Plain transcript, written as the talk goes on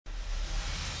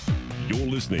You're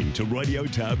listening to Radio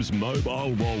Tab's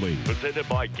Mobile Rolling, presented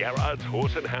by Garrard's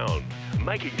Horse and Hound,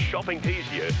 making shopping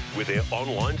easier with their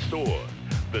online store.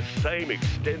 The same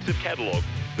extensive catalogue,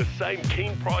 the same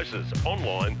keen prices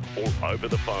online or over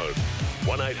the phone.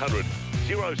 1800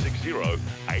 060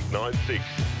 896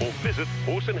 or visit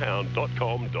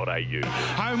horseandhound.com.au.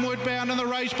 Homeward bound in the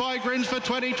race by Grins for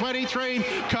 2023.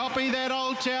 Copy that,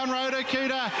 Old Town Road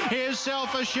Akuta. Here's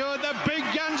Self-Assured. The big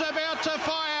gun's about to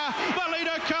fire. The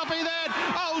leader, copy that.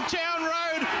 Old Town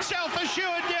Road.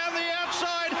 Self-Assured down the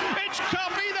outside. It's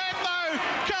copy that though.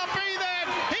 Copy that.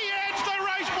 He adds the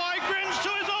race by Grins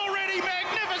to his already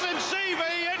magnificent CV.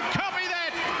 And copy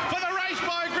that for the race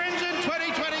by Grins in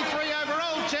 2023 over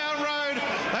Old Town Road.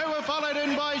 They were followed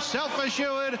in by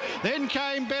Self-Assured. Then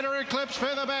came Better Eclipse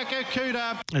further back,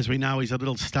 Akuta. As we know, he's a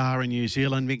little star in New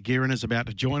Zealand. Mick Guerin is about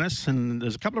to join us, and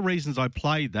there's a couple of reasons I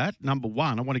played that. Number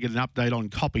one, I want to get an update on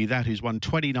Copy That, who's won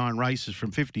 29 races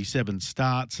from 57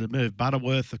 starts. Merv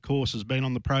Butterworth, of course, has been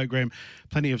on the program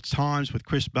plenty of times with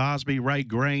Chris Barsby, Ray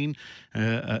Green,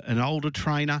 an older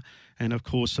trainer. And, of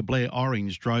course, Blair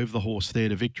Orange drove the horse there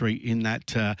to victory in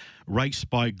that race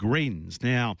by Grins.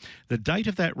 Now, the date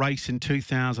of that race in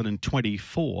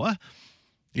 2024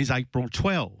 is April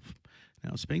 12.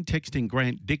 Now, it's been texting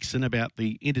Grant Dixon about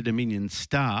the Inter-Dominion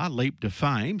Star, Leap to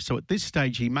Fame. So at this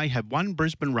stage, he may have one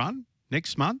Brisbane run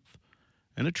next month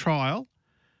and a trial,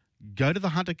 go to the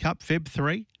Hunter Cup Feb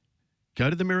 3, go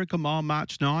to the Miracle Mile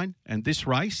March 9, and this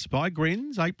race by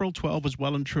Grins, April 12, is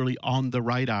well and truly on the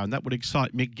radar. And that would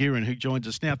excite Mick Guerin, who joins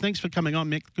us now. Thanks for coming on,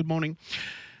 Mick. Good morning.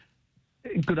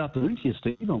 Good afternoon to you,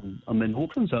 Steve. I'm in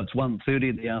Auckland, so it's 1:30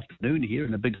 in the afternoon here,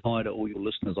 and a big hi to all your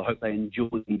listeners. I hope they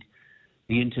enjoyed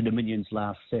the Inter-Dominions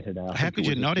last Saturday. How could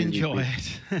you not enjoy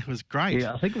it? It was great.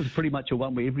 Yeah, I think it was pretty much a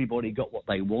one where everybody got what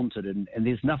they wanted, and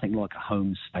there's nothing like a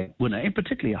home state winner, and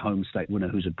particularly a home state winner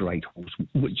who's a great horse,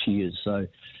 which he is. So,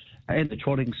 and the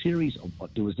trotting series,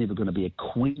 there was never going to be a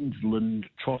Queensland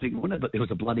trotting winner, but there was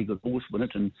a bloody good horse win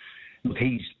it, and look,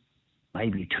 he's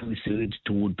maybe 2/3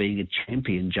 toward being a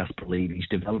champion, just believe. He's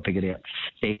developing an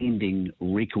outstanding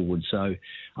record. So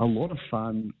a lot of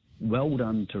fun. Well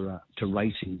done to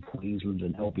Racing Queensland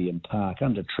and Albion Park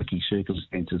under tricky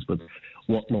circumstances with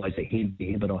what lies ahead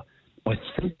there. But I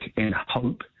think and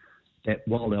hope that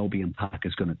while Albion Park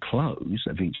is going to close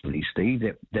eventually, Steve,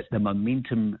 that the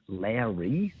momentum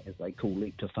Lowry, as they call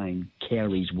Leap to Fame,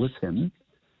 carries with him,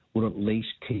 will at least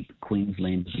keep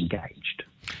Queenslanders engaged.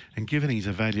 And given he's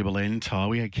a valuable end tie,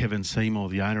 we had Kevin Seymour,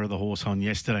 the owner of the horse, on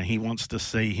yesterday. He wants to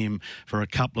see him for a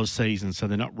couple of seasons, so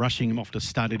they're not rushing him off to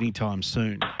stud anytime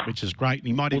soon, which is great. And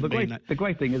he might even be in that. The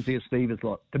great thing is there, Steve, is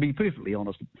like, to be perfectly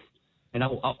honest, and I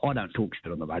don't talk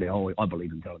shit on the radio, I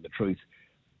believe in telling the truth.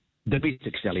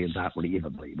 Domestic stallions aren't really ever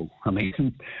believable. I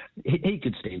mean, he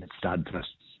could stand at stud for,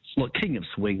 like King of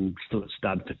Swing stood at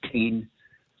stud for 10.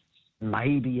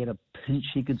 Maybe at a pinch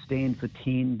he could stand for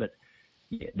 10, but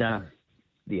they're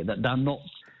not.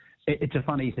 It's a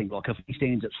funny thing. Like if he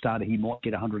stands at stud, he might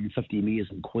get 150 mares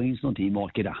in Queensland. He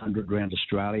might get 100 around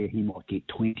Australia. He might get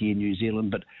 20 in New Zealand.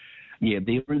 But yeah,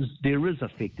 there is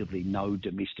effectively no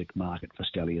domestic market for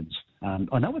stallions.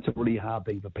 I know it's a really hard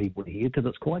thing for people to hear because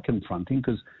it's quite confronting.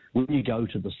 Because when you go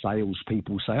to the sales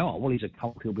people say, "Oh, well, he's a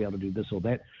colt. He'll be able to do this or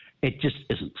that." It just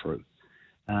isn't true.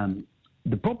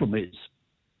 The problem is,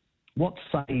 what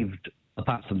saved,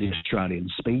 apart from the Australian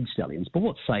speed stallions, but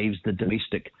what saves the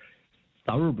domestic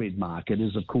thoroughbred market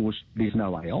is, of course, there's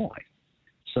no AI.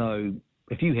 So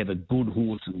if you have a good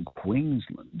horse in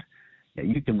Queensland,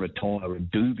 you can retire a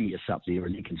Dubious up there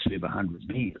and he can serve 100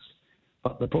 mares.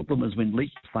 But the problem is when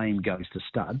Leap to Fame goes to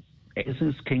stud, as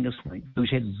is King of Swing,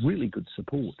 who's had really good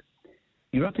support,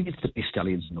 you're up against the best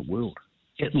stallions in the world.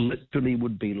 It literally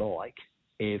would be like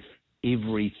if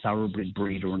every thoroughbred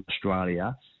breeder in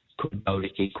Australia could go to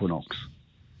Equinox.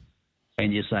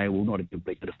 And you say, well, not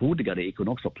everybody could afford to go to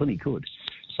Equinox, but plenty could.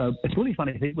 So it's really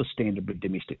funny. I think with standard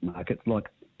domestic markets, like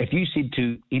if you said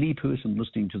to any person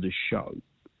listening to this show,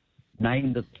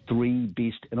 name the three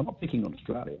best, and I'm not picking on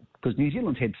Australia, because New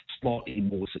Zealand's had slightly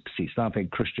more success. They've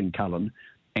had Christian Cullen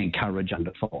and Courage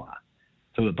Under Fire,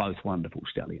 who are both wonderful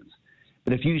stallions.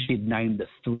 But if you said name the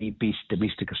three best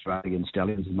domestic Australian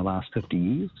stallions in the last 50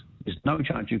 years, there's no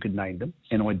chance you could name them,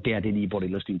 and I doubt anybody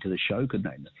listening to the show could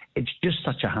name them. It's just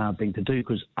such a hard thing to do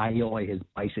because AI has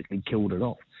basically killed it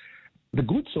off. The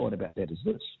good side about that is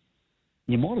this.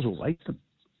 You might as well race them.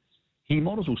 He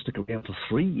might as well stick around for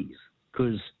 3 years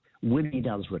because when he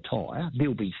does retire,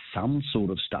 there'll be some sort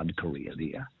of stud career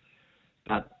there.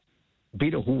 But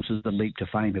better horses than Leap to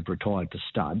Fame have retired to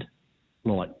stud,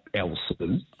 like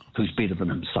Elsu, who's better than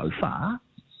him so far.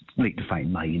 Leap to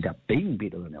Fame may end up being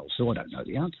better than Elsu. I don't know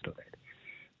the answer to that.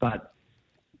 But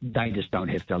they just don't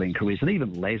have stallion careers. And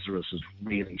even Lazarus is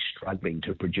really struggling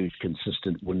to produce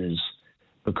consistent winners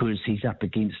because he's up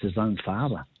against his own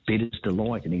father, Bettor's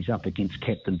Delight, and he's up against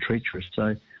Captain Treacherous.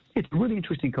 So it's a really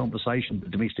interesting conversation, the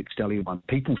domestic stallion one.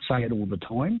 People say it all the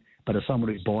time, but as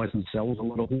someone who buys and sells a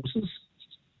lot of horses,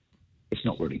 it's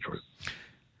not really true.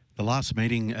 The last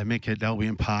meeting, Mick, at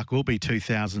Albion Park will be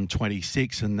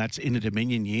 2026, and that's in a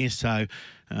Dominion year, so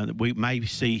we may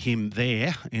see him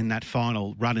there in that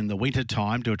final run in the winter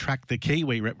time to attract the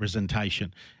Kiwi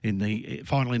representation in the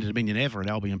final Inter Dominion ever at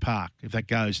Albion Park, if that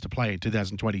goes to play in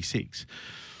 2026.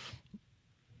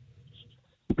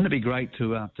 Wouldn't it be great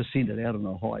to send it out on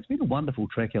a high? It's been a wonderful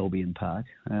track, Albion Park.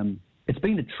 It's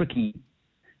been a tricky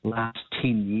last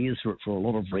 10 years for a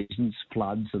lot of reasons,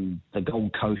 floods and the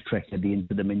Gold Coast track at the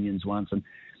Inter Dominions once. And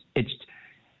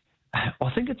I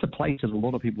think it's a place that a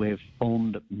lot of people have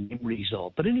fond memories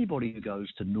of. But anybody who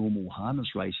goes to normal harness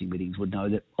racing meetings would know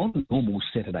that on a normal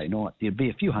Saturday night, there'd be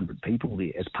a few hundred people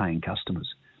there as paying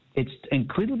customers. It's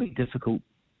incredibly difficult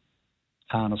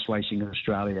harness racing in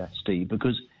Australia, Steve,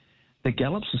 because the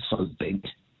gallops are so big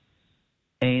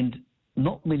and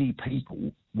not many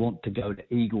people want to go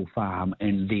to Eagle Farm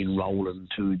and then roll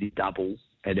into the double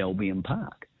at Albion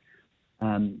Park.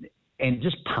 And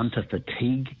just punter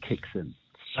fatigue kicks in.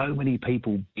 So many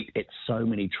people bet at so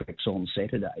many tracks on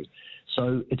Saturday.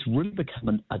 So it's really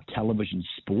become a television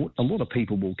sport. A lot of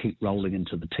people will keep rolling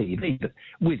into the TV, but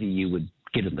whether you would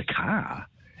get in the car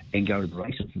and go to the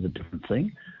races is a different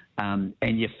thing. And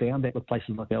you found that with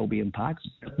places like Albion Park.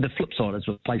 The flip side is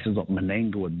with places like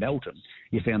Menangle and Melton,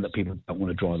 you found that people don't want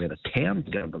to drive out of town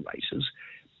to go to the races.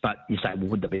 But you say, well,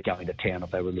 would they be going to town if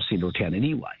they were in the centre of town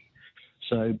anyway?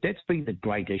 So that's been the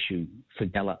great issue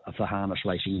for harness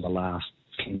racing in the last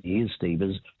 10 years, Steve,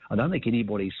 is I don't think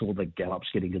anybody saw the gallops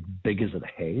getting as big as it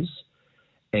has.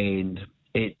 And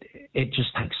it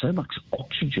just takes so much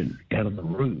oxygen out of the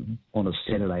room on a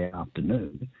Saturday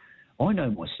afternoon. I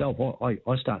know myself,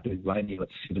 I start doing radio at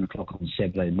 7 o'clock on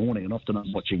Saturday morning, and often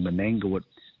I'm watching Menangle at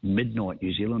midnight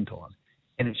New Zealand time.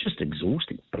 And it's just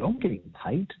exhausting, but I'm getting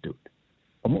paid to do it.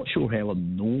 I'm not sure how a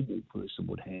normal person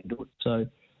would handle it. So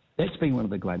that's been one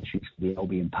of the great issues for the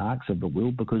Albion Parks of the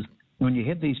world, because when you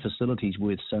have these facilities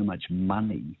worth so much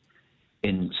money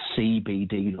in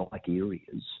CBD-like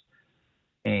areas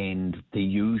and the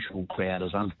usual crowd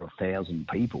is under 1,000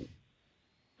 people,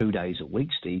 2 days a week,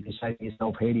 Steve, you say to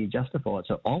yourself, how do you justify it?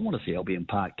 So I want to see Albion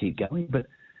Park keep going, but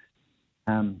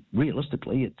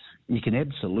realistically, you can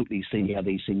absolutely see how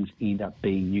these things end up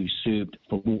being usurped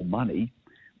for more money,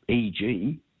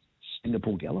 e.g.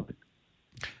 Singapore Galloping.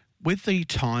 With the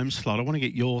time slot, I want to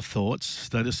get your thoughts.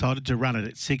 They decided to run it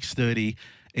at 6:30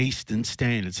 Eastern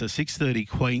Standard, so 6:30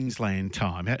 Queensland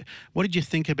time. What did you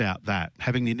think about that,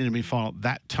 having the Inter final at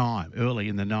that time, early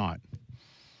in the night?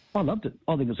 I loved it.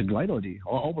 I think it's a great idea.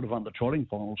 I would have run the trotting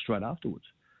final straight afterwards.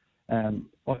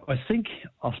 I think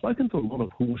I've spoken to a lot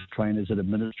of horse trainers and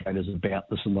administrators about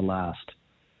this in the last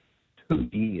 2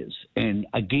 years. And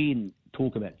again,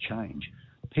 talk about change.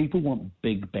 People want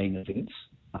big bang events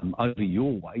over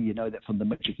your way. You know that from the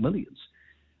Magic Millions.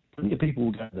 Plenty of people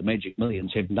who go to the Magic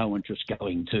Millions have no interest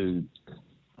going to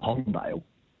Hollandale.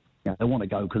 They want to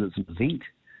go because it's an event.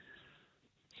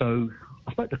 So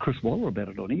I spoke to Chris Waller about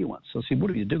it on air once. I said,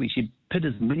 what do you do? He said, pit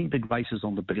as many big races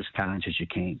on the biggest cards as you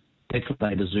can. That's what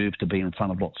they deserve, to be in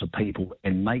front of lots of people,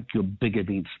 and make your big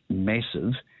events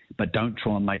massive, but don't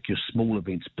try and make your small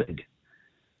events big.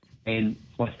 And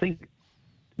I think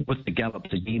with the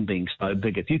gallops again being so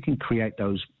big, if you can create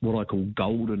those what I call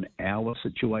golden hour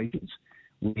situations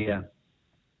where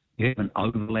you have an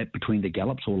overlap between the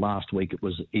gallops, or last week it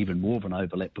was even more of an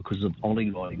overlap because of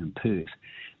Ollie riding in Perth.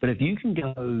 But if you can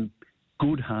go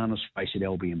good harness race at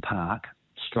Albion Park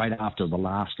straight after the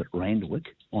last at Randwick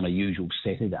on a usual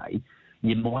Saturday,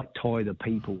 you might tie the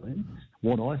people in.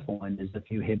 What I find is if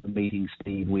you have a meeting,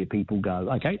 Steve, where people go,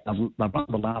 okay, they've run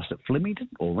the last at Flemington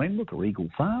or Randwick or Eagle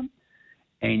Farm,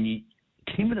 and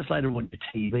 10 minutes later on your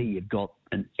TV, you've got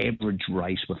an average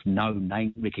race with no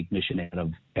name recognition out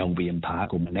of Albion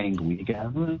Park or Menangle. You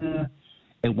go,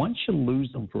 and once you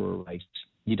lose them for a race,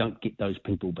 you don't get those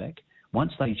people back.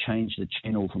 Once they change the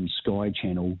channel from Sky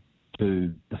Channel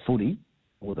to the footy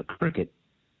or the cricket,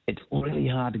 it's really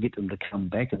hard to get them to come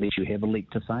back unless you have a leap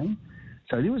to fame.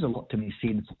 So there was a lot to be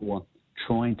said for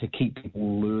trying to keep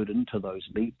people lured into those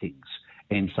meetings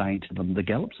and saying to them, the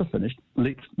gallops are finished,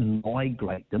 let's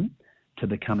migrate them to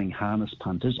becoming harness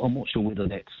punters. I'm not sure whether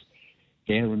that's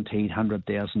guaranteed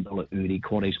 $100,000 early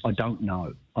quaddies. I don't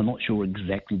know. I'm not sure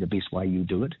exactly the best way you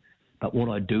do it. But what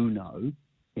I do know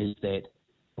is that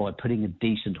by putting a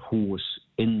decent horse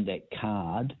in that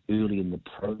card early in the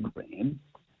program,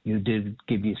 you did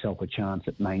give yourself a chance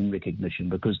at name recognition,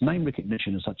 because name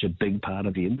recognition is such a big part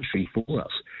of the industry for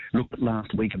us. Look at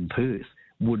last week in Perth.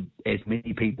 Would as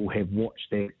many people have watched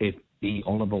that if the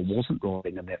Oliver wasn't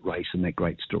riding in that race and that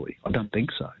great story? I don't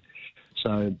think so.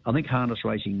 So I think harness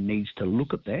racing needs to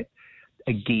look at that.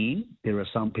 Again, there are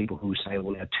some people who say,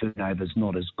 well, our turnover's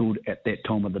not as good at that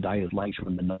time of the day as later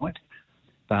in the night.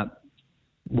 But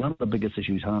one of the biggest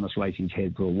issues harness racing's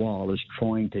had for a while is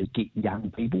trying to get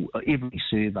young people. Every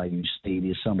survey you see,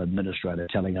 there's some administrator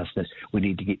telling us that we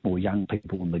need to get more young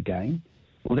people in the game.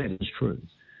 Well, that is true.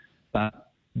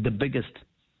 But the biggest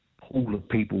pool of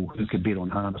people who could bet on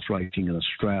harness racing in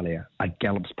Australia are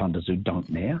gallops punters who don't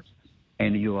now.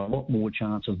 And you're a lot more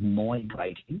chance of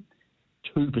migrating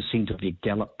 2% of your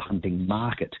gallop punting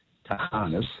market to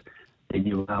harness than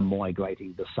you are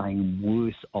migrating the same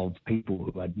worth of people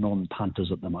who are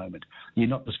non-punters at the moment. You're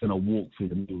not just going to walk through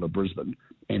the middle of Brisbane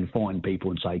and find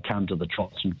people and say, come to the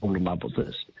trots and fall in love with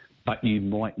this. But you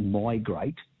might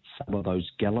migrate some of those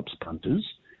gallops punters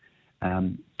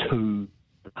to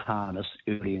harness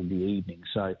early in the evening.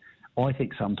 So I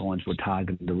think sometimes we're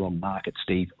targeting the wrong market,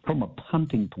 Steve. From a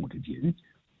punting point of view,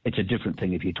 it's a different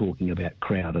thing if you're talking about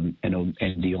crowd and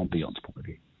the ambience point of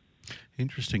view.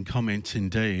 Interesting comments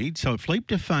indeed. So if Leap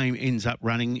to Fame ends up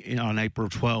running on April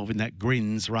 12 in that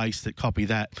Grins race that copy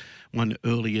that one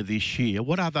earlier this year,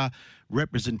 what other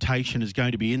representation is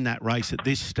going to be in that race at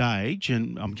this stage?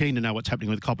 And I'm keen to know what's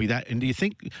happening with Copy That. And do you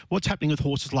think what's happening with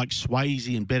horses like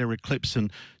Swayze and Better Eclipse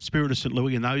and Spirit of St.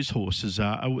 Louis and those horses,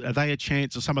 are they a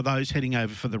chance of some of those heading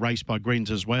over for the race by Grins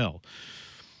as well?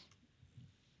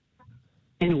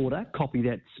 In order, Copy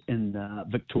That's in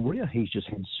Victoria. He's just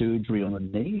had surgery on a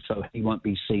knee, so he won't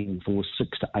be seen for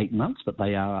 6 to 8 months, but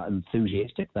they are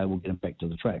enthusiastic. They will get him back to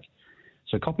the track.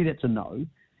 So Copy That's a no.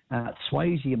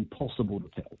 Swayze, impossible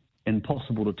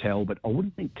to tell, but I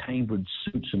wouldn't think Cambridge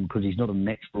suits him because he's not a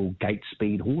natural gate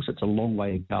speed horse. It's a long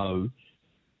way to go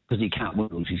because he can't win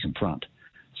if he's in front.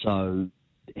 So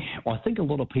I think a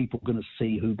lot of people are going to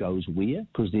see who goes where,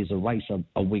 because there's a race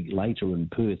a week later in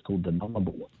Perth called the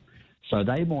Nullarbor. So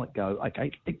they might go,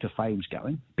 okay, Leap to Fame's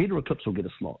going. Better Eclipse will get a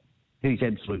slot. He's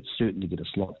absolute certain to get a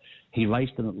slot. He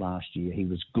raced in it last year. He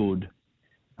was good.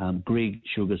 Greg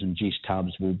Sugars and Jess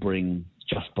Tubbs will bring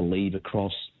Just Believe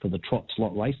across for the trot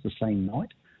slot race the same night.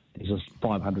 There's a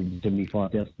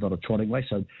 $575,000 trotting race,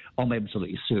 so I'm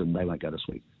absolutely certain they won't go to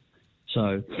sweep.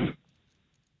 So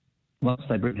once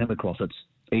they bring him across, it's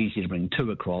easy to bring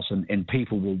two across, and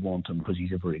people will want him because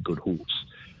he's a very good horse.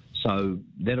 So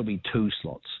that'll be 2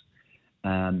 slots.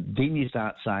 Then you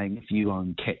start saying, if you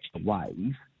own Catch the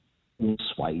Wave or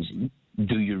Swayze,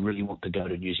 do you really want to go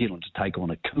to New Zealand to take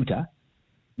on a Cooter,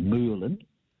 Merlin,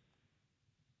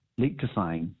 Leap to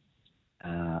Fame,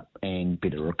 and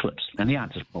Better Eclipse? And the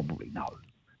answer is probably no.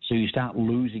 So you start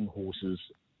losing horses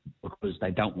because they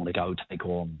don't want to go take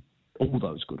on all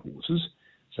those good horses.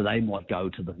 So they might go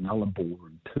to the Nullarbor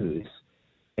in Perth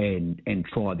and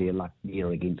try their luck there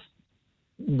against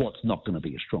what's not going to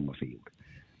be a stronger field.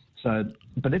 So,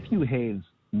 but if you have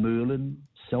Merlin,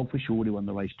 Self-Assured, who won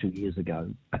the race 2 years ago,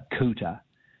 a Cooter,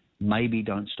 Maybe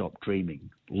Don't Stop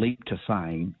Dreaming, Leap to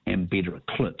Fame, and Better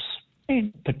Eclipse,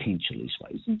 and potentially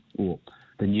Swayze, or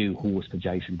the new horse for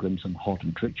Jason Grimson, Hot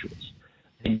and Treacherous,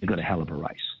 then you've got a hell of a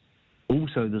race.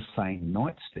 Also the same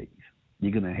night, Steve,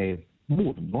 you're going to have,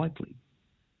 more than likely,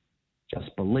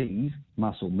 Just Believe,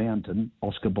 Muscle Mountain,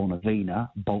 Oscar Bonavina,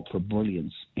 Bolt for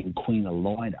Brilliance, and Queen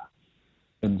Elida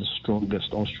in the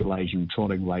strongest Australasian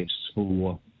trotting race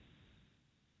for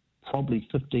probably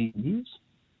 15 years.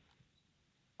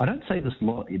 I don't say this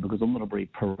lightly because I'm not a very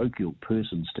parochial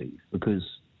person, Steve, because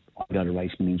I go to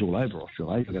race meetings all over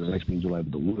Australia, I go to race meetings all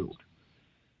over the world.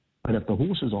 But if the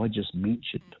horses I just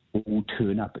mentioned all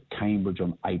turn up at Cambridge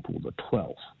on April the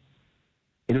 12th,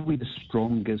 it'll be the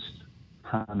strongest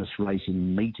harness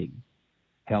racing meeting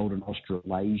held in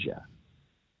Australasia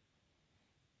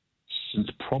since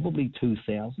probably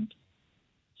 2000,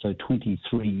 so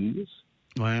 23 years.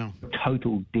 Wow.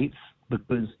 Total depth,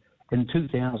 because in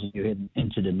 2000 you had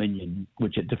Inter-Dominion,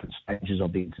 which at different stages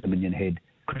of the Inter-Dominion had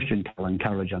Christian Cullen,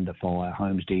 Courage Under Fire,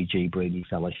 Holmes DG, Breedy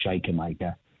Fella, Shaker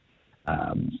Maker,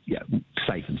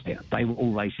 Safe and Sound. They were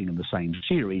all racing in the same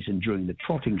series, and during the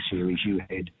trotting series you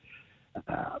had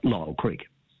Lyle Creek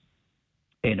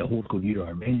and a horse called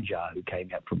Euro Ranger who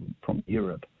came out from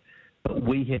Europe. But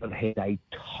we haven't had a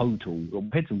total,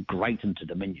 we've had some great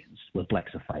Inter-Dominions with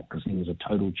Blacks of Fate because he was a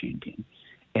total champion,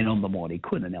 and on the Mighty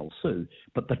Quinn and El Sue.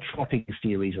 But the trotting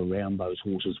series around those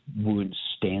horses weren't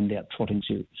standout trotting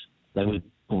series. They were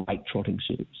great trotting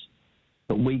series.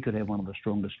 But we could have one of the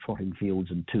strongest trotting fields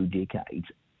in 2 decades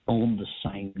on the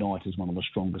same night as one of the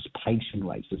strongest pacing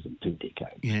races in 2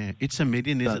 decades. Yeah, it's $1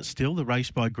 million. Is it still the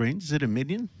race by Greens? Is it $1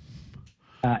 million?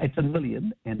 It's $1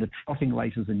 million, and the trotting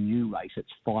race is a new race.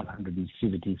 It's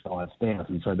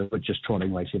 575,000. So the richest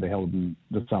trotting race ever held in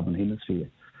the Southern Hemisphere.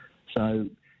 So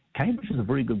Cambridge is a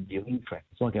very good viewing track.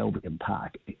 It's like Albion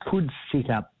Park. It could set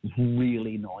up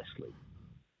really nicely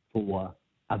for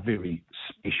a very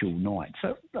special night.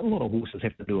 So a lot of horses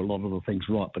have to do a lot of the things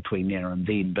right between now and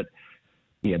then. But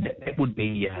yeah, that would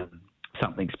be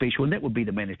something special, and that would be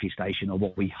the manifestation of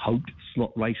what we hoped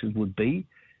slot races would be,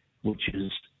 which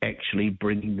is actually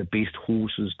bringing the best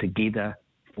horses together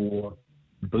for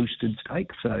boosted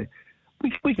stakes. So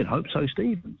we can hope so,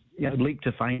 Steve. Leap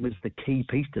to Fame is the key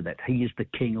piece to that. He is the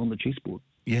king on the chessboard.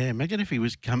 Yeah, imagine if he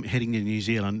was heading to New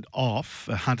Zealand off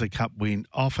a Hunter Cup win,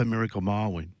 off a Miracle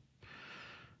Mile win.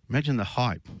 Imagine the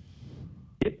hype.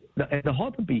 Yeah, the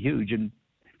hype would be huge, and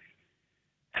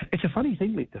it's a funny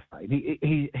thing, Leap to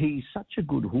Fame. He's such a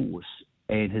good horse,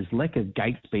 and his lack of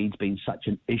gate speed's been such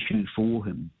an issue for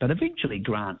him. But eventually,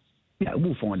 Grant,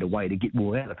 will find a way to get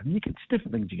more out of him. It's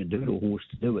different things you can do to a horse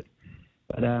to do it.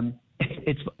 But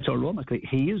it's ironically,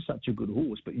 he is such a good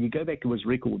horse. But you go back to his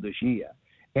record this year,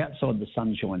 outside the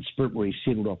Sunshine Sprint, where he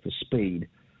settled off for speed,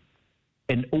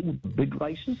 in all the big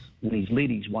races, when he's led,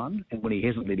 he's won, and when he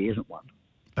hasn't led, he hasn't won.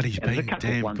 But he's been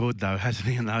damn good, though, hasn't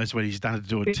he, in those when he's done it to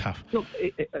do it tough? Look,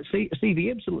 Steve, he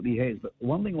absolutely has. But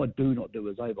one thing I do not do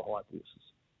is overhype horses.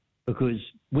 Because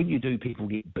when you do, people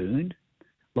get burned.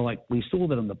 Like, we saw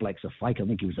that in the Blacks Are Fake. I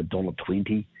think he was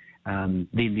 $1.20. Then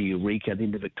the Eureka,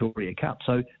 then the Victoria Cup.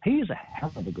 So he is a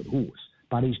hell of a good horse.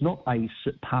 But he's not a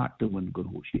sit park to win good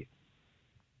horse yet.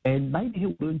 And maybe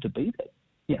he'll learn to be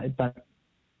that. But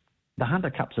the Hunter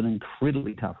Cup's an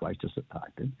incredibly tough race to sit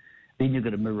parked in. Then you've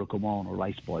got a Miracle Mile and a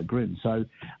race by Grin. So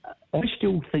I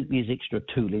still think there's extra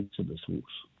 2 lengths of this horse.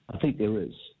 I think there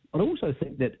is. I also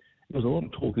think that there was a lot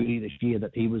of talk earlier this year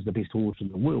that he was the best horse in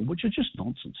the world, which is just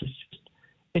nonsense.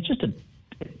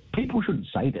 People shouldn't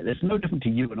say that. It's no different to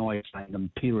you and I saying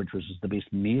Imperatrice is the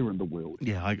best mare in the world.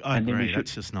 Yeah, I agree.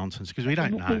 That's just nonsense because we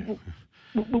don't know.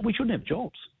 Well, we shouldn't have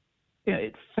jobs.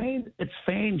 It's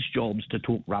fans' jobs to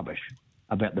talk rubbish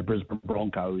about the Brisbane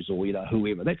Broncos or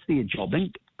whoever. That's their job.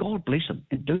 Then God bless them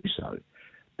and do so.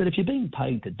 But if you're being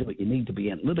paid to do it, you need to be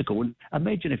analytical. And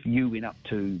imagine if you went up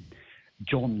to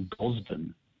John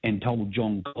Gosden and told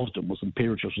John Gosden was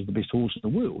Imperatrice was the best horse in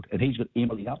the world, and he's got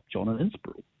Emily Upjohn in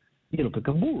Innsbruck. You look like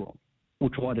a moron. Or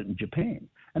tried it in Japan.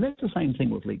 And that's the same thing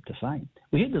with Leap to Fame.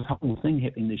 We had this whole thing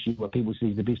happening this year where people say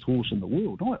he's the best horse in the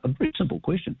world. A very simple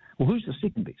question. Well, who's the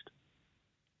second best?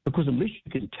 Because unless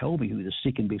you can tell me who the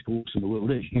second best horse in the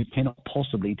world is, you cannot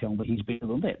possibly tell me he's better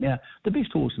than that. Now, the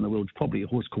best horse in the world is probably a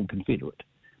horse called Confederate,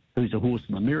 who's a horse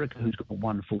from America who's got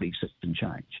 146 and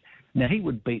change. Now, he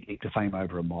would beat Leap to Fame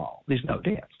over a mile. There's no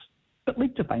doubt. But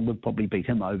Leap to Fame would probably beat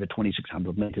him over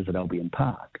 2,600 metres at Albion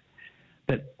Park.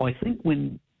 But I think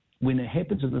when it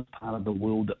happens in this part of the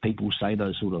world that people say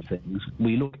those sort of things,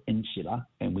 we look insular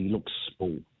and we look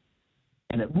small.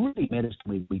 And it really matters to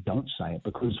me we don't say it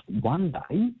because one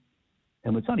day,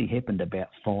 and it's only happened about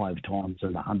 5 times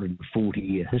in the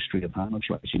 140-year history of harness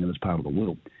racing in this part of the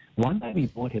world, one day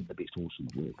we might have the best horse in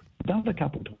the world. We've done it a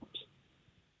couple of times.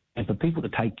 And for people to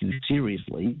take you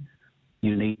seriously,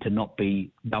 you need to not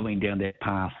be going down that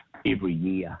path every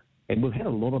year. And we've had a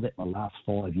lot of that in the last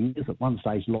 5 years. At one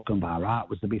stage, Lochinvar Art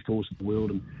was the best horse in the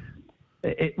world. And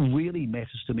it really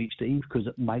matters to me, Steve, because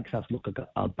it makes us look like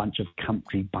a bunch of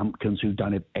country bumpkins who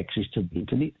don't have access to the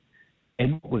internet.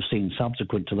 And what we've seen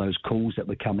subsequent to those calls that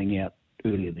were coming out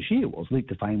earlier this year was Leap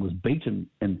to Fame was beaten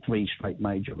in 3 straight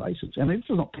major races. And this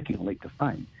is not picking on Leap to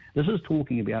Fame. This is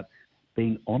talking about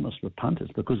being honest with punters,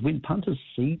 because when punters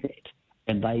see that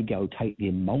and they go take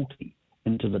their multi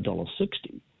into the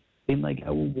 $1.60, then they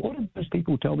go, well, why did those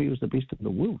people tell me he was the best in the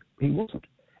world? He wasn't.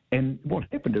 And what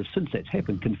happened is, since that's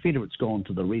happened, Confederate's gone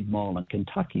to the Red Mile in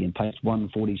Kentucky and pays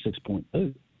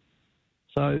 146.2.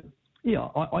 So, yeah,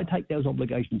 I take those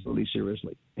obligations really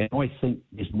seriously. And I think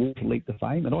there's more to Leap to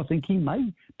Fame, and I think he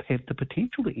may have the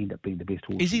potential to end up being the best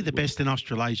horse. Is he the best in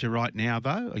Australasia right now,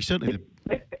 though? He's certainly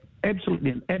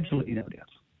absolutely no doubt.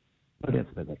 No doubt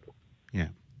about that. Yeah.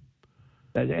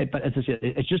 But as I said,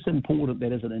 it's just important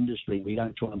that as an industry we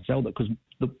don't try and sell that, because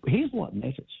here's what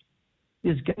matters.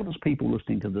 There's countless people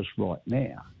listening to this right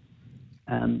now,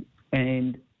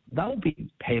 and they'll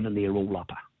be having their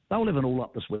all-upper. They'll have an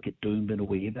all-up this week at Doomben or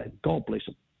wherever. God bless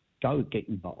them. Go get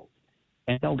involved.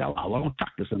 And they'll go, oh, well, I'll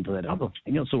chuck this into that other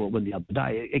thing. I saw it win the other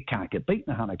day. It can't get beaten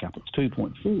in the Hunter Cup. It's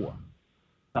 2.4.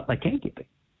 But they can get beat.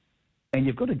 And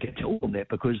you've got to get to all of that,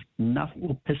 because nothing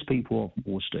will piss people off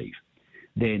more, Steve,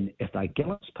 than if they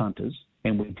gallants punters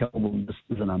and we tell them this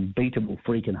is an unbeatable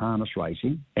freak in harness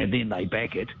racing, and then they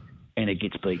back it, and it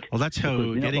gets beat. Well, that's how we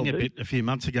were getting a bit a few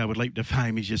months ago with Leap to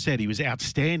Fame, as you said. He was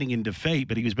outstanding in defeat,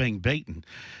 but he was being beaten.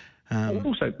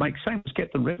 Also, mate, same as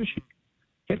Captain Ravishing.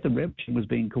 Captain Ravishing was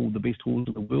being called the best horse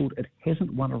in the world. It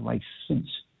hasn't won a race since.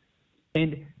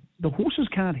 And the horses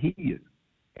can't hear you.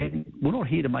 And we're not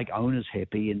here to make owners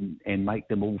happy and make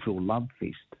them all feel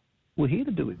love-fest. We're here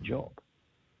to do a job.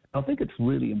 I think it's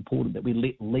really important that we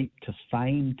let Leap to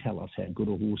Fame tell us how good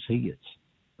a horse he is.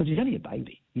 Because he's only a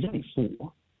baby. He's only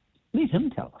 4. Let him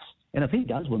tell us. And if he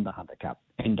does win the Hunter Cup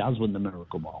and does win the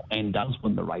Miracle Mile and does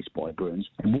win the Race by Grins,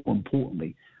 and more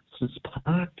importantly, sits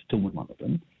parked to win one of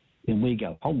them, then we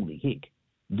go, holy heck,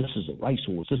 this is a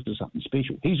racehorse, this is something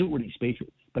special. He's already special,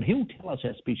 but he'll tell us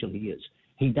how special he is.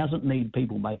 He doesn't need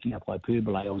people making up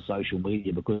hyperbole on social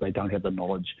media because they don't have the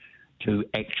knowledge to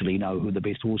actually know who the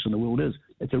best horse in the world is.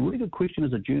 It's a really good question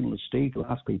as a journalist, Steve, to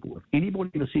ask people. If anybody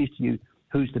ever says to you,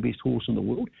 who's the best horse in the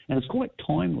world? And it's quite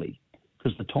timely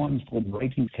because the Times Form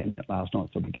ratings came out last night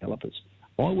for the Gallopers.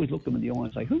 I always look them in the eye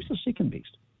and say, who's the second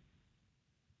best?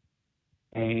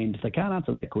 And if they can't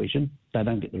answer that question, they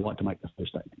don't get the right to make the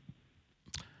first statement.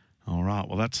 All right,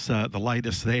 well, that's the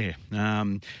latest there.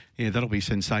 That'll be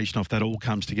sensational if that all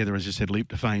comes together, as you said, Leap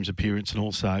to Fame's appearance and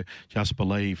also Just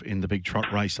Believe in the big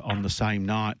trot race on the same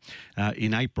night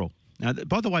in April. Now,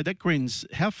 by the way, that Grins,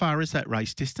 how far is that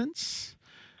race distance?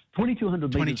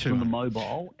 2,200 metres from the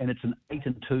Mobile, and it's an 8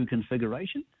 and 2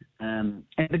 configuration. And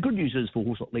the good news is for a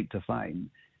horse like Leap to Fame,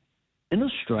 in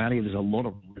Australia there's a lot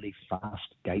of really fast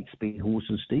gate speed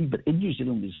horses, Steve, but in New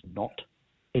Zealand there's not.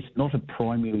 It's not a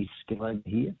primary skill over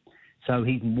here. So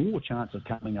he's more chance of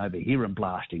coming over here and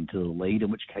blasting to the lead, in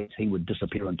which case he would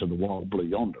disappear into the wild blue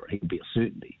yonder. He would be a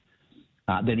certainty.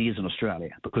 Than he is in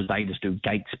Australia, because they just do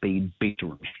gate speed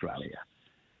better in Australia.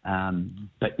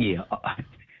 But yeah,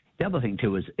 the other thing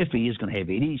too is if he is going to have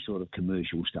any sort of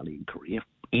commercial stallion career,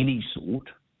 any sort,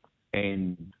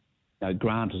 and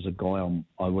Grant is a guy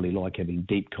I really like having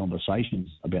deep conversations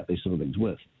about these sort of things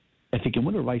with. If he can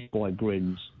win a Race by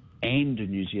Grins and a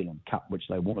New Zealand Cup, which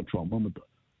they want to try and win with the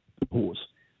horse,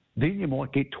 then you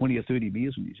might get 20 or 30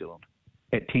 mares in New Zealand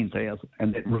at 10,000,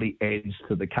 and that really adds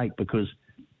to the cake, because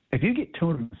if you get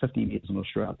 250 mares in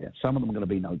Australia, some of them are going to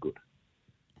be no good,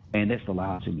 and that's the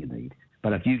last thing you need.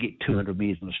 But if you get 200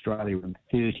 mares in Australia and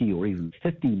 30 or even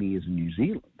 50 mares in New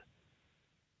Zealand,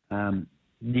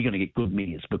 you're going to get good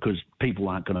mares, because people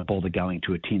aren't going to bother going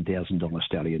to a $10,000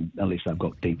 stallion unless they've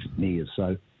got decent mares.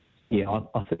 So, yeah,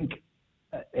 I think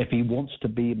if he wants to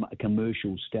be a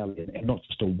commercial stallion, and not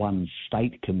just a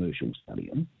one-state commercial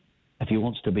stallion, if he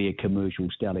wants to be a commercial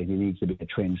stallion, he needs to be a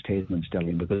Trans-Tasman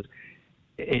stallion, because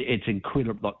it's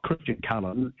incredible. Like Christian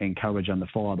Cullen and Courage Under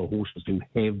Fire, the horses who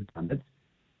have done it,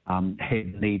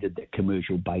 have needed that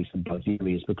commercial base in both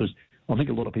areas, because I think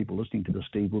a lot of people listening to this,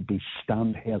 Steve, would be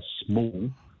stunned how small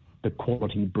the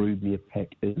quality broodmare pack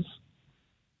is.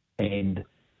 And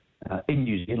in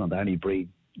New Zealand, they only breed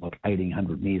like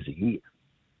 1,800 mares a year.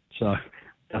 So it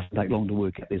doesn't take long to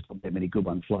work out there's not that many good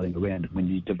ones floating around. And when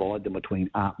you divide them between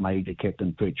Art Major,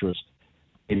 Captain Treacherous,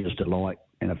 Editor's Delight,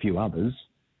 and a few others,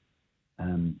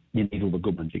 you need all the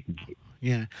good ones you can get.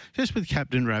 Yeah. Just with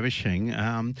Captain Ravishing,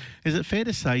 is it fair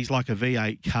to say he's like a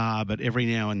V8 car, but every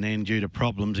now and then, due to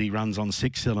problems, he runs on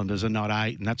 6 cylinders and not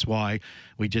 8, and that's why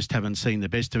we just haven't seen the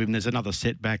best of him? There's another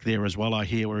setback there as well, I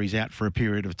hear, where he's out for a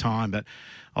period of time. But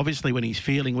obviously when he's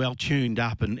feeling well tuned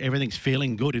up and everything's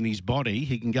feeling good in his body,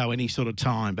 he can go any sort of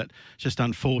time. But it's just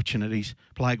unfortunate he's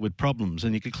plagued with problems.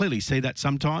 And you can clearly see that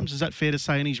sometimes. Is that fair to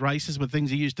say in his races with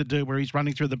things he used to do where he's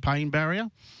running through the pain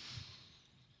barrier?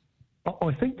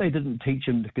 I think they didn't teach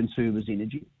him to conserve his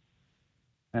energy.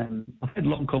 I've had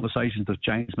long conversations with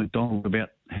James McDonald about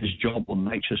his job on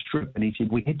Nature Strip, and he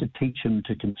said we had to teach him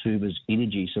to conserve his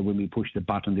energy, so when we pushed the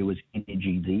button, there was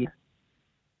energy there.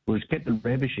 Whereas Captain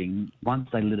Ravishing, once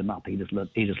they lit him up, he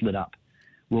just lit up.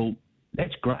 Well,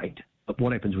 that's great, but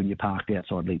what happens when you're parked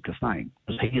outside Leap to Fame?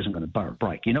 Because he isn't going to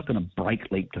break. You're not going to break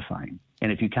Leap to Fame.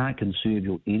 And if you can't conserve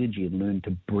your energy and learn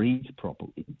to breathe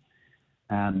properly,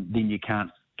 then you can't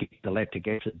get the lactic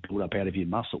acid built up out of your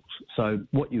muscles. So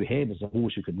what you have is a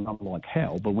horse who can run like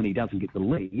hell, but when he doesn't get the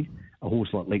lead, a horse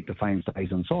like Leap to Fame stays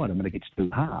inside him and it gets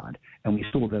too hard. And we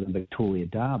saw that in Victoria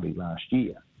Derby last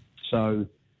year. So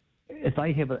if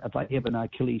they have an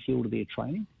Achilles heel to their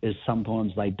training, is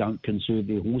sometimes they don't conserve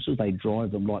their horses, they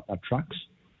drive them like they're trucks.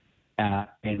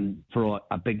 And for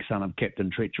a big son of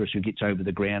Captain Treacherous who gets over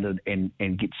the ground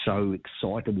and gets so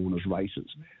excitable in his races,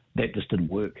 that just didn't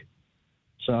work.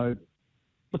 So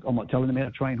look, I'm not telling them how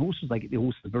to train horses. They get their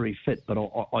horses very fit, but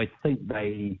I think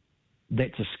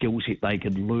that's a skill set they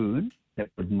could learn that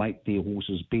would make their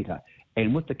horses better.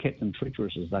 And with the Captain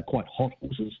Treacherouses, they're quite hot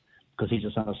horses because he's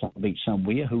just under some beach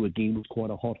somewhere, who again was quite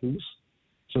a hot horse.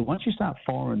 So once you start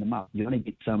firing them up, you only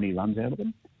get so many runs out of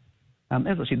them.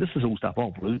 As I said, this is all stuff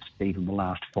I've learned, Steve, in the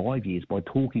last 5 years by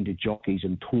talking to jockeys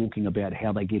and talking about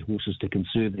how they get horses to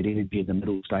conserve that energy in the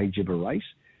middle stage of a race.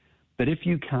 But if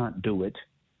you can't do it,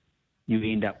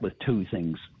 you end up with two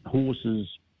things. Horses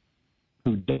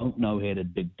who don't know how to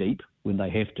dig deep when they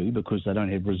have to because they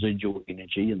don't have residual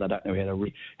energy and they don't know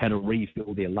how to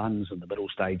refill their lungs in the middle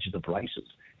stages of races.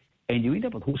 And you end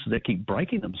up with horses that keep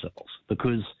breaking themselves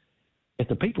because if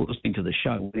the people listening to the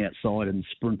show went outside and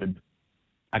sprinted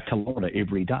a kilometre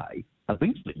every day,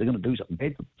 eventually they're going to do something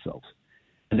bad for themselves.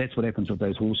 And that's what happens with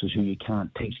those horses who you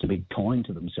can't teach to be kind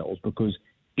to themselves because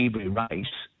every race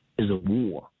is a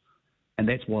war. And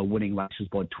that's why winning races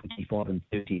by 25 and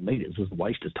 30 metres is a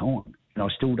waste of time. And I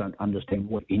still don't understand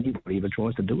why anybody ever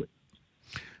tries to do it.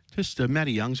 Just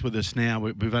Matty Young's with us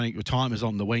now. Time is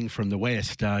on the wing from the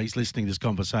west. He's listening to this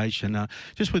conversation.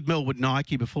 Just with Melwood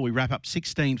Nike, before we wrap up,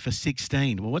 16 for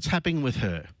 16. Well, what's happening with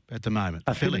her at the moment?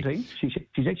 17.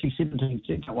 She's actually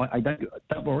 17.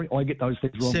 Don't worry, I get those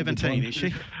things wrong. 17, is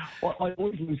she? I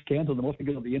always lose count on them. I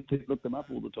forget on the internet, look them up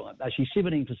all the time. She's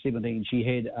 17 for 17. She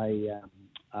had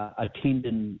a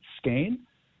tendon scan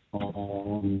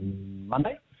on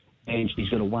Monday. And she's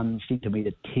got a 1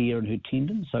 centimetre tear in her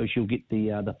tendon, so she'll get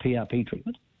the PRP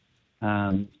treatment.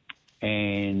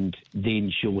 And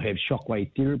then she'll have shockwave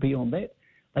therapy on that.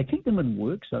 They keep them in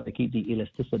work, so they keep the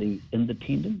elasticity in the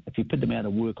tendon. If you put them out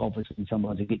of work, obviously,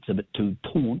 sometimes it gets a bit too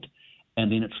taut,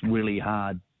 and then it's really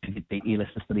hard to get the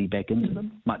elasticity back into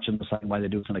them, much in the same way they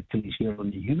do with an Achilles heel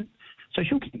in the human. So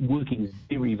she'll keep working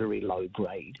very, very low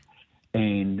grade.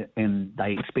 And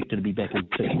they expect her to be back in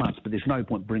 6 months, but there's no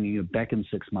point bringing her back in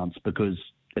 6 months because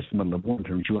it's the middle of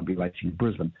winter and she won't be racing in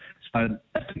Brisbane. So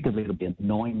effectively it'll be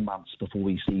 9 months before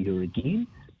we see her again.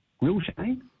 Real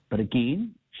shame, but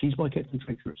again, she's by Captain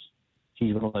Treacherous.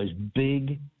 She's one of those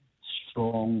big,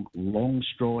 strong,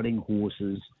 long-striding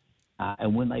horses,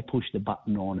 and when they push the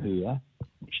button on her,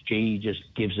 she just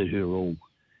gives it her all.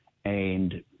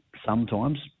 And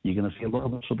sometimes you're going to see a lot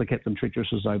of us with the Captain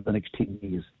Treacherouses over the next 10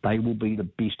 years. They will be the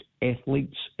best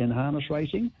athletes in harness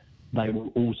racing. They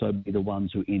will also be the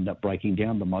ones who end up breaking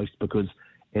down the most because,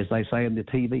 as they say in the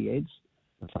TV ads,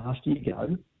 the faster you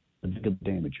go, the bigger the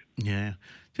damage. Yeah.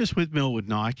 Just with Melwood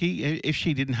Nike, if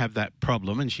she didn't have that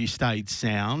problem and she stayed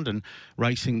sound and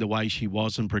racing the way she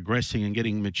was and progressing and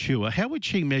getting mature, how would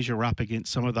she measure up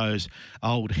against some of those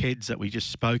old heads that we just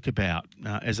spoke about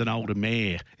as an older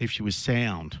mare if she was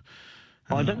sound?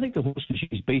 I don't think the horses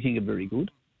she's beating are very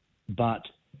good, but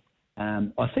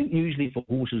I think usually for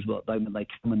horses when they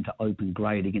come into open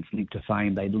grade against Leap to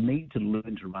Fame, they need to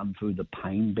learn to run through the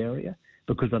pain barrier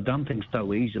because they've done things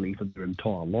so easily for their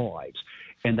entire lives.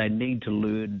 And they need to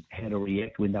learn how to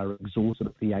react when they're exhausted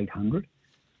at the 800.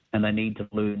 And they need to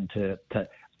learn to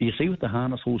you see with the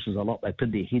harness horses a lot, they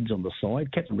put their heads on the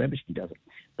side. Captain Ravishing does it.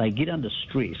 They get under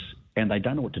stress and they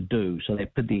don't know what to do, so they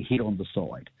put their head on the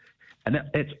side. And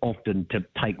that's often to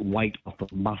take weight off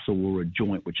a muscle or a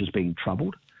joint which is being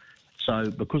troubled.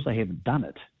 So because they haven't done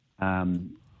it,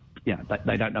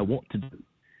 they don't know what to do.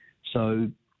 So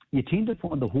you tend to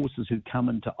find the horses who come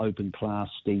into open class,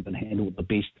 Steve, and handle the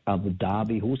best are the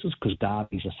Derby horses because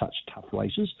Derbies are such tough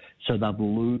races. So they've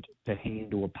learned to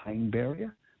handle a pain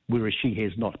barrier, whereas she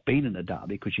has not been in a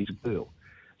Derby because she's a girl.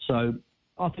 So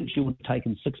I think she would have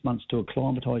taken 6 months to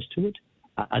acclimatise to it.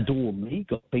 Adore Me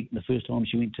got beaten the first time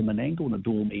she went to Menangle, and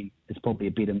Adore Me is probably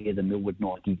a better mare than Melwood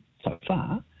Nike so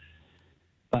far.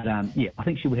 But, I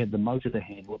think she would have the motor to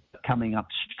handle it. Coming up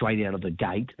straight out of the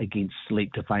gate against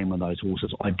Leap to Fame on those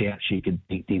horses, I doubt she could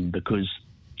beat them because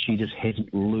she just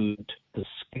hasn't learned the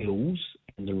skills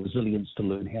and the resilience to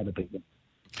learn how to beat them.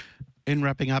 In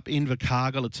wrapping up,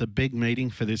 Invercargill, it's a big meeting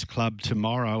for this club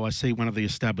tomorrow. I see one of the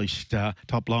established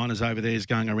top liners over there is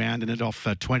going around in it off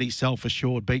 20,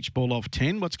 Self-Assured, Beach Ball off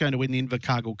 10. What's going to win the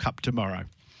Invercargill Cup tomorrow?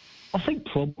 I think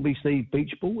probably Steve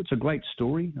Beach Ball. It's a great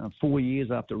story. 4 years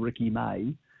after Ricky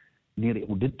May nearly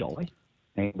did die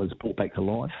and was brought back to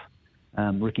life.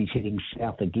 Ricky's heading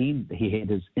south again. He had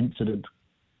his incident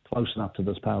close enough to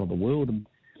this part of the world, and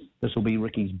this will be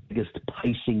Ricky's biggest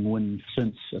pacing win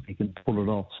since, if he can pull it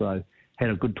off. So had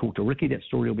a good talk to Ricky. That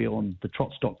story will be on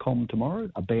thetrots.com tomorrow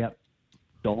about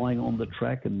dying on the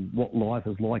track and what life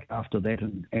is like after that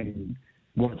and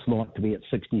what it's like to be at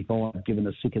 65, given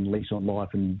a second lease on life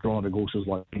and driving horses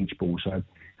like Beach Ball. So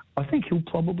I think he'll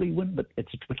probably win, but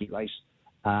it's a tricky race.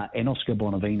 And Oscar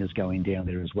Bonavina's going down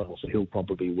there as well, so he'll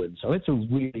probably win. So it's a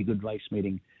really good race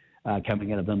meeting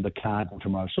coming out of Invercargill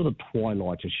tomorrow, sort of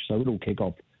twilightish, so it'll kick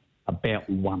off about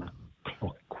 1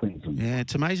 o'clock Queensland. Yeah,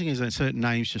 it's amazing, isn't it? Certain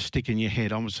names just stick in your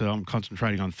head. Obviously, I'm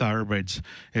concentrating on thoroughbreds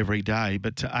every day,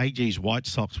 but AG's White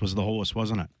Sox was the horse,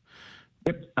 wasn't it?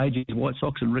 Yep, AG's White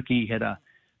Sox, and Ricky had a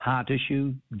heart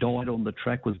issue, died on the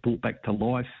track, was brought back to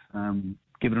life,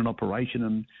 given an operation,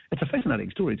 and it's a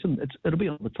fascinating story. It'll be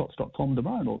on the tots.com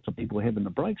tomorrow. Lots of people are having a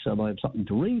break, so they have something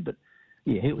to read, but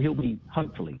yeah, he'll be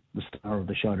hopefully the star of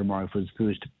the show tomorrow for his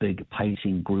first big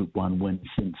pacing Group 1 win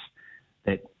since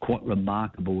that quite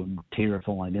remarkable and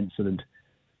terrifying incident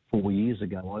 4 years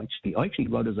ago. I actually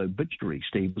wrote his obituary,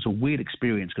 Steve. It was a weird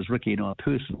experience because Ricky and I are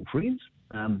personal friends.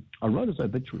 I wrote his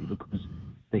obituary because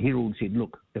the Herald said,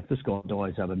 look, if this guy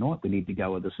dies overnight, we need to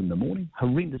go with this in the morning.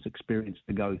 Horrendous experience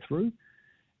to go through.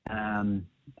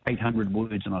 800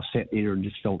 words, and I sat there and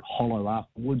just felt hollow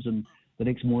afterwards. And the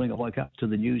next morning I woke up to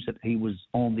the news that he was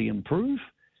on the improve.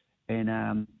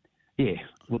 And,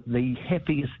 the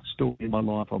happiest story in my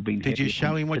life I've been. Did you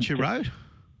show him what you wrote?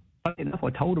 Enough, I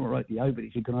told him I wrote the obit.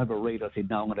 He said, can I have a read? I said,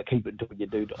 no, I'm going to keep it until you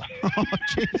do die. Oh,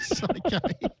 jeez,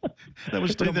 okay. That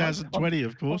was 2020,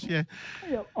 of course, yeah.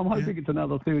 Yeah, I'm hoping it's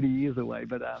another 30 years away,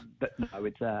 but no,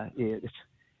 it's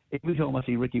every time I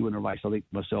see Ricky win a race, I think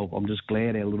to myself, I'm just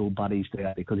glad our little buddy's out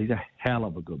there because he's a hell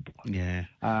of a good bloke. Yeah.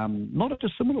 Not a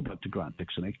dissimilar bloke to Grant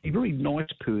Dixon, actually. A very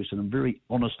nice person and very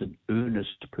honest and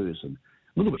earnest person.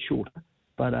 A little bit shorter.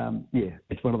 But,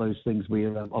 it's one of those things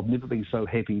where I've never been so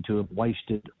happy to have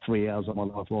wasted 3 hours of my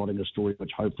life writing a story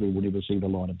which hopefully will never see the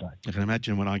light of day. I can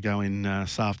imagine when I go in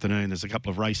this afternoon, there's a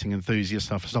couple of racing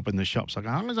enthusiasts. I stop in the shops. I go,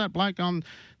 how is that bloke on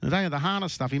the day of the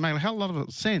harness stuff? He made a hell of a lot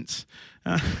of sense.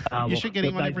 You should get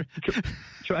him on every...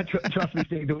 Trust me,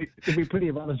 Steve, there'll be plenty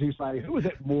of others who say, who is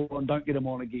that moron? Don't get him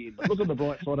on again. But look on the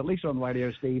bright side. At least on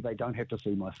radio, Steve, they don't have to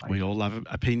see my face. We all love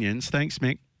opinions. Thanks,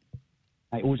 Mick.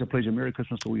 Hey, always a pleasure. Merry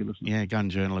Christmas to all your listeners. Yeah, gun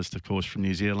journalist, of course, from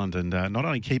New Zealand, and not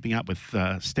only keeping up with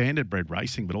standard bred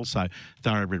racing, but also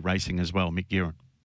thoroughbred racing as well, Mick Guerin.